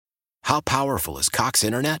How powerful is Cox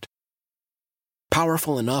Internet?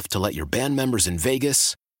 Powerful enough to let your band members in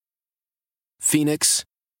Vegas, Phoenix,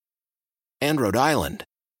 and Rhode Island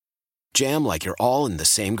jam like you're all in the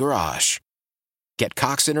same garage. Get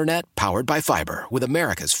Cox Internet powered by fiber with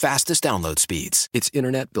America's fastest download speeds. It's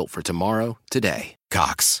internet built for tomorrow, today.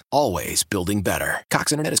 Cox, always building better.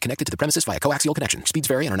 Cox Internet is connected to the premises via coaxial connection. Speeds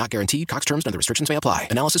vary and are not guaranteed. Cox terms and other restrictions may apply.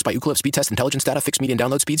 Analysis by Ookla Speed Test Intelligence Data. Fixed median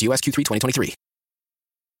download speeds. US Q3 2023.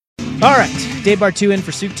 All right. Dave Bartu in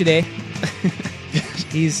for Suk today.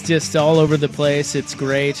 He's just all over the place. It's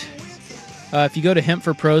great. If you go to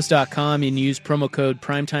hempforpros.com and use promo code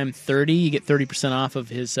primetime30, you get 30% off of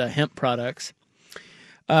his hemp products.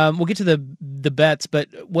 We'll get to the bets, but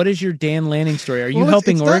what is your Dan Lanning story? Are you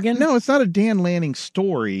helping Oregon? No, it's not a Dan Lanning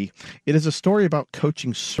story. It is a story about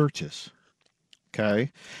coaching searches.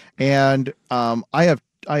 Okay, and I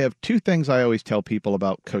have two things I always tell people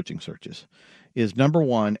about coaching searches. Is number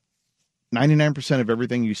one, 99% of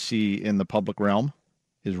everything you see in the public realm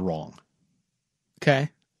is wrong. Okay,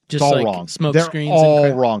 just all wrong. Smoke They're screens.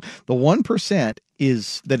 All wrong. The 1%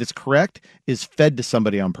 is that it's correct is fed to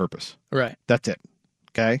somebody on purpose. Right. That's it.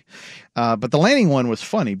 Okay, but the Lanning one was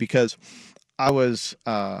funny because I was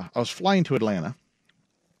flying to Atlanta,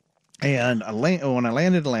 and when I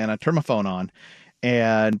landed in Atlanta, I turned my phone on,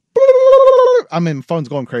 and my phone's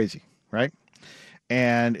going crazy, right?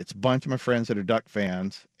 And it's a bunch of my friends that are Duck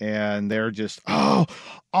fans, and they're just,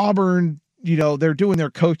 Auburn, they're doing their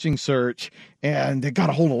coaching search, and they got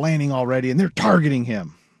a hold of Lanning already, and they're targeting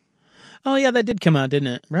him. Oh yeah, that did come out, didn't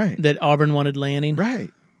it? Right. That Auburn wanted Lanning. Right.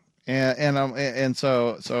 And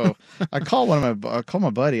so I call my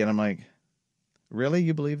buddy, and I'm like, really,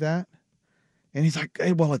 you believe that? And he's like,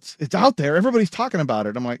 hey, well, it's out there. Everybody's talking about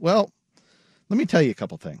it. I'm like, well, let me tell you a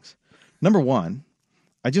couple things. Number one,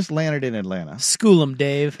 I just landed in Atlanta. School 'em,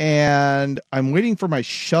 Dave. And I'm waiting for my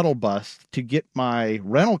shuttle bus to get my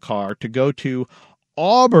rental car to go to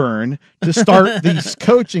Auburn to start the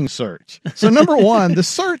coaching search. So number one, the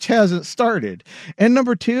search hasn't started. And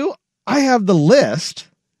number two, I have the list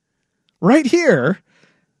right here,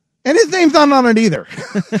 and his name's not on it either.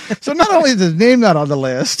 So not only is his name not on the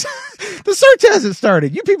list, the search hasn't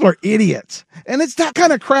started. You people are idiots. And it's that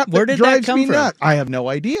kind of crap that drives me nuts. I have no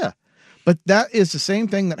idea. But that is the same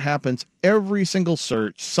thing that happens every single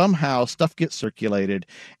search. Somehow stuff gets circulated,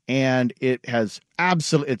 and it has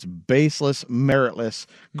it's baseless, meritless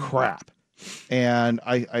crap. And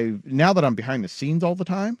I now that I'm behind the scenes all the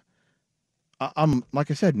time, I'm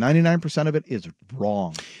like I said, 99% of it is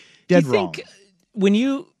wrong. Dead wrong. Think when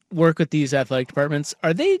you work with these athletic departments,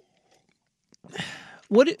 are they?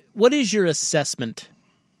 What is your assessment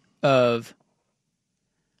of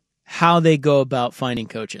how they go about finding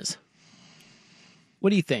coaches? What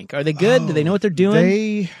do you think? Are they good? Do they know what they're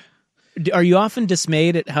doing? Are you often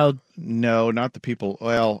dismayed at how? No, not the people.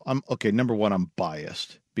 Well, number one, I'm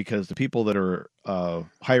biased because the people that are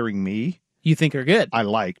hiring me, you think are good. I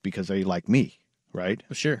like because they like me. Right.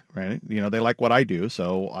 Well, sure. Right. They like what I do.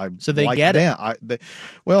 So they like get them. it.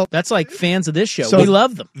 That's like fans of this show. So we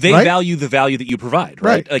love them. They value the value that you provide.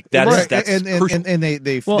 Right. Like that's crucial. And they know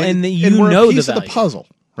the piece the of the puzzle.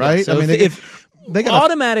 Right. Yeah, so if they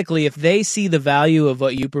automatically, if they see the value of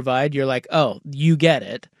what you provide, you're like, oh, you get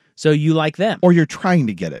it. So you like them. Or you're trying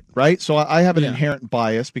to get it. Right. So I have an inherent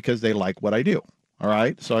bias because they like what I do. All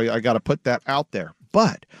right. So I got to put that out there.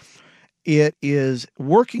 But it is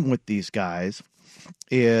working with these guys.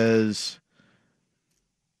 It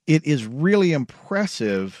is really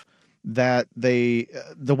impressive that the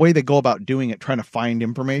way they go about doing it, trying to find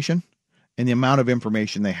information and the amount of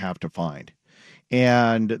information they have to find.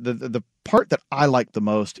 And the part that I like the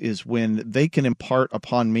most is when they can impart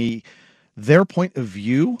upon me their point of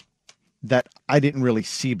view that I didn't really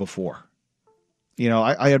see before.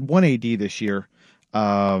 I had one AD this year,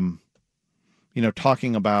 talking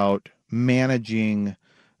about managing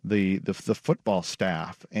the football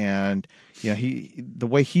staff, and the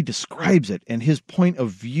way he describes it and his point of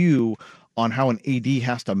view on how an AD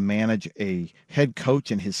has to manage a head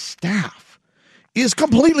coach and his staff is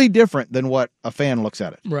completely different than what a fan looks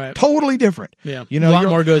at it. Right. Totally different. Yeah. A lot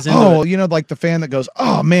more goes into it. Like the fan that goes,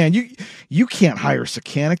 oh man, you can't hire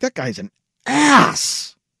Sakanic. That guy's an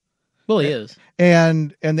ass. Well, he is.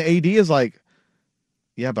 And the AD is like,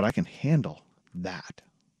 yeah, but I can handle that.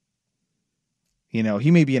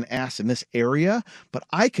 He may be an ass in this area, but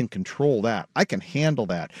I can control that. I can handle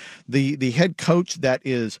that. The head coach that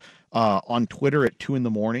is on Twitter at 2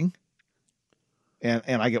 a.m,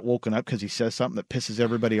 and I get woken up because he says something that pisses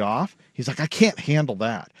everybody off. He's like, I can't handle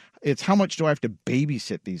that. It's how much do I have to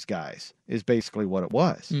babysit these guys is basically what it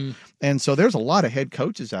was. And so there's a lot of head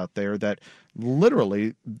coaches out there that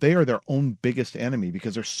literally they are their own biggest enemy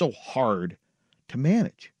because they're so hard to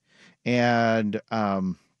manage. And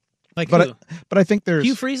but I think there's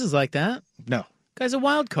Hugh Freeze is like that. No. Guy's a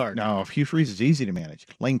wild card. No, Hugh Freeze is easy to manage.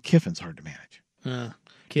 Lane Kiffin's hard to manage.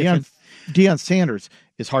 Kiffin. Deion Sanders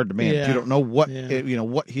is hard to manage. Yeah. You don't know what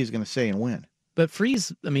what he's going to say and when. But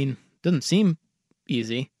Freeze, I mean, doesn't seem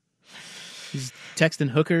easy. He's texting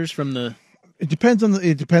hookers from the. It depends on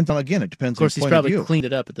again. It depends. Of course, on he's probably cleaned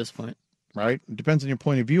it up at this point, right? It depends on your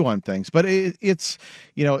point of view on things. But it's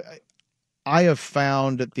I have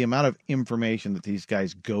found that the amount of information that these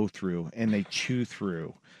guys go through and they chew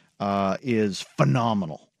through is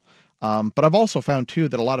phenomenal. But I've also found too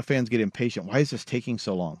that a lot of fans get impatient. Why is this taking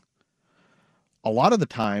so long? A lot of the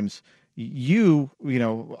times,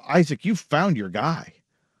 Isaac, you found your guy.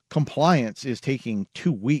 Compliance is taking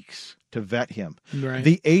 2 weeks to vet him. Right.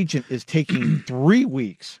 The agent is taking 3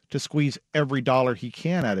 weeks to squeeze every dollar he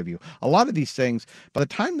can out of you. A lot of these things, by the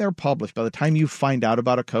time they're published, by the time you find out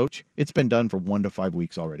about a coach, it's been done for 1 to 5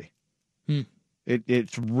 weeks already.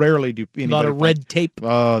 It's rarely do anybody. A lot of red tape.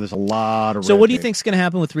 Oh, there's a lot of. So, what do you tape. think is going to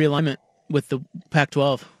happen with realignment with the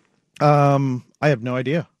Pac-12? I have no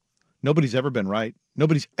idea. Nobody's ever been right.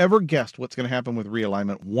 Nobody's ever guessed what's going to happen with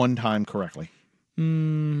realignment one time correctly. I'll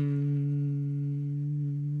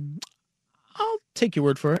take your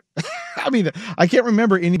word for it. I mean, I can't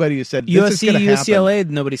remember anybody who said this USC, UCLA,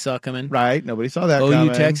 nobody saw coming. Right, nobody saw that OU,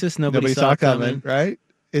 coming. Texas, nobody saw coming. Right,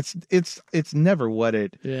 it's never what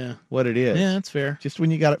it is. Yeah, that's fair. Just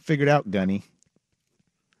when you got it figured out, Gunny.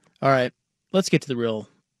 All right, let's get to the real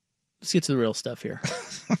stuff here.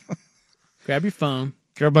 Grab your phone.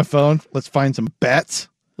 Grab my phone. Let's find some bets.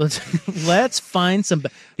 Let's find some.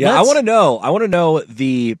 Yeah, I want to know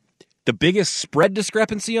the biggest spread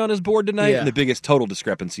discrepancy on his board tonight and the biggest total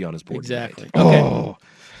discrepancy on his board. Exactly. Tonight. Okay. Oh.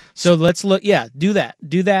 So let's look. Yeah, do that.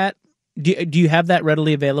 Do you have that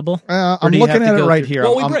readily available? I'm looking at it right here.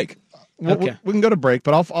 Well, we break. Okay. We can go to break,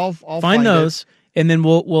 but I'll find those, and then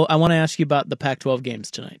we'll. I want to ask you about the Pac-12 games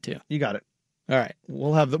tonight too. You got it. All right.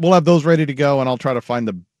 We'll have those ready to go, and I'll try to find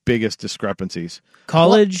the biggest discrepancies.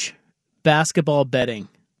 College basketball betting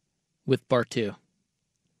with Bartu.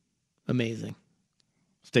 Amazing.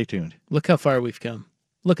 Stay tuned. Look how far we've come.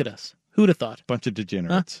 Look at us. Who'd have thought? Bunch of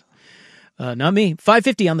degenerates. Not me.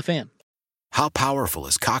 550 on the Fan. How powerful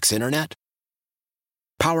is Cox Internet?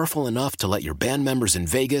 Powerful enough to let your band members in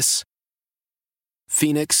Vegas,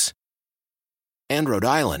 Phoenix, and Rhode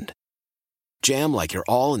Island jam like you're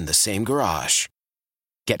all in the same garage.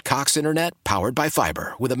 Get Cox Internet powered by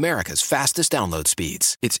fiber with America's fastest download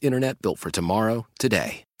speeds. It's internet built for tomorrow,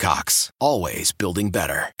 today. Cox, always building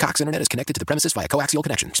better. Cox Internet is connected to the premises via coaxial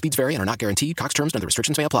connection. Speeds vary and are not guaranteed. Cox terms and other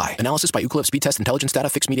restrictions may apply. Analysis by Ookla Speed Test Intelligence Data.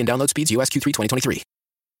 Fixed median download speeds. US Q3 2023.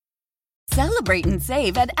 Celebrate and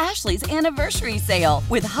save at Ashley's Anniversary Sale.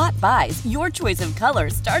 With Hot Buys, your choice of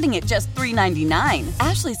colors starting at just $3.99.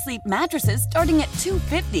 Ashley Sleep mattresses starting at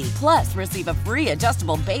 $2.50. Plus, receive a free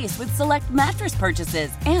adjustable base with select mattress purchases.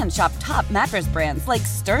 And shop top mattress brands like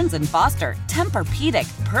Stearns & Foster,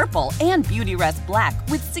 Tempur-Pedic, Purple, and Beautyrest Black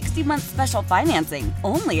with 60-month special financing.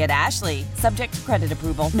 Only at Ashley. Subject to credit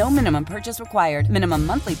approval. No minimum purchase required. Minimum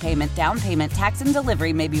monthly payment, down payment, tax, and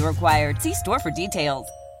delivery may be required. See store for details.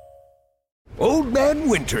 Old Man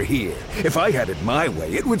Winter here. If I had it my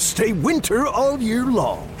way, it would stay winter all year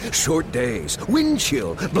long. Short days, wind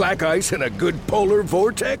chill, black ice, and a good polar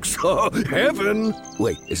vortex. Oh, heaven!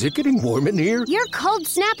 Wait, is it getting warm in here? Your cold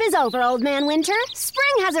snap is over, Old Man Winter.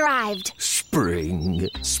 Spring has arrived. Spring.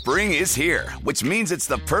 Spring is here, which means it's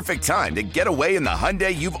the perfect time to get away in the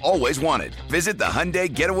Hyundai you've always wanted. Visit the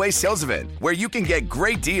Hyundai Getaway Sales Event, where you can get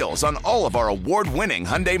great deals on all of our award-winning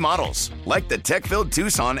Hyundai models, like the tech-filled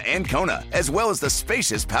Tucson and Kona, as well as the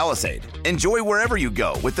spacious Palisade. Enjoy wherever you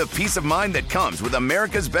go with the peace of mind that comes with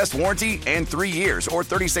America's best warranty and 3 years or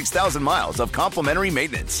 36,000 miles of complimentary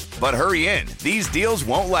maintenance. But hurry in, these deals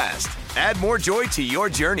won't last. Add more joy to your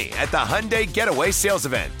journey at the Hyundai Getaway Sales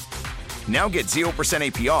Event. Now get 0%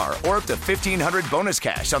 APR or up to $1,500 bonus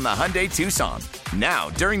cash on the Hyundai Tucson.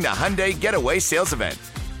 Now during the Hyundai Getaway Sales Event.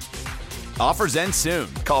 Offers end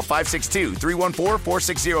soon. Call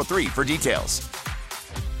 562-314-4603 for details.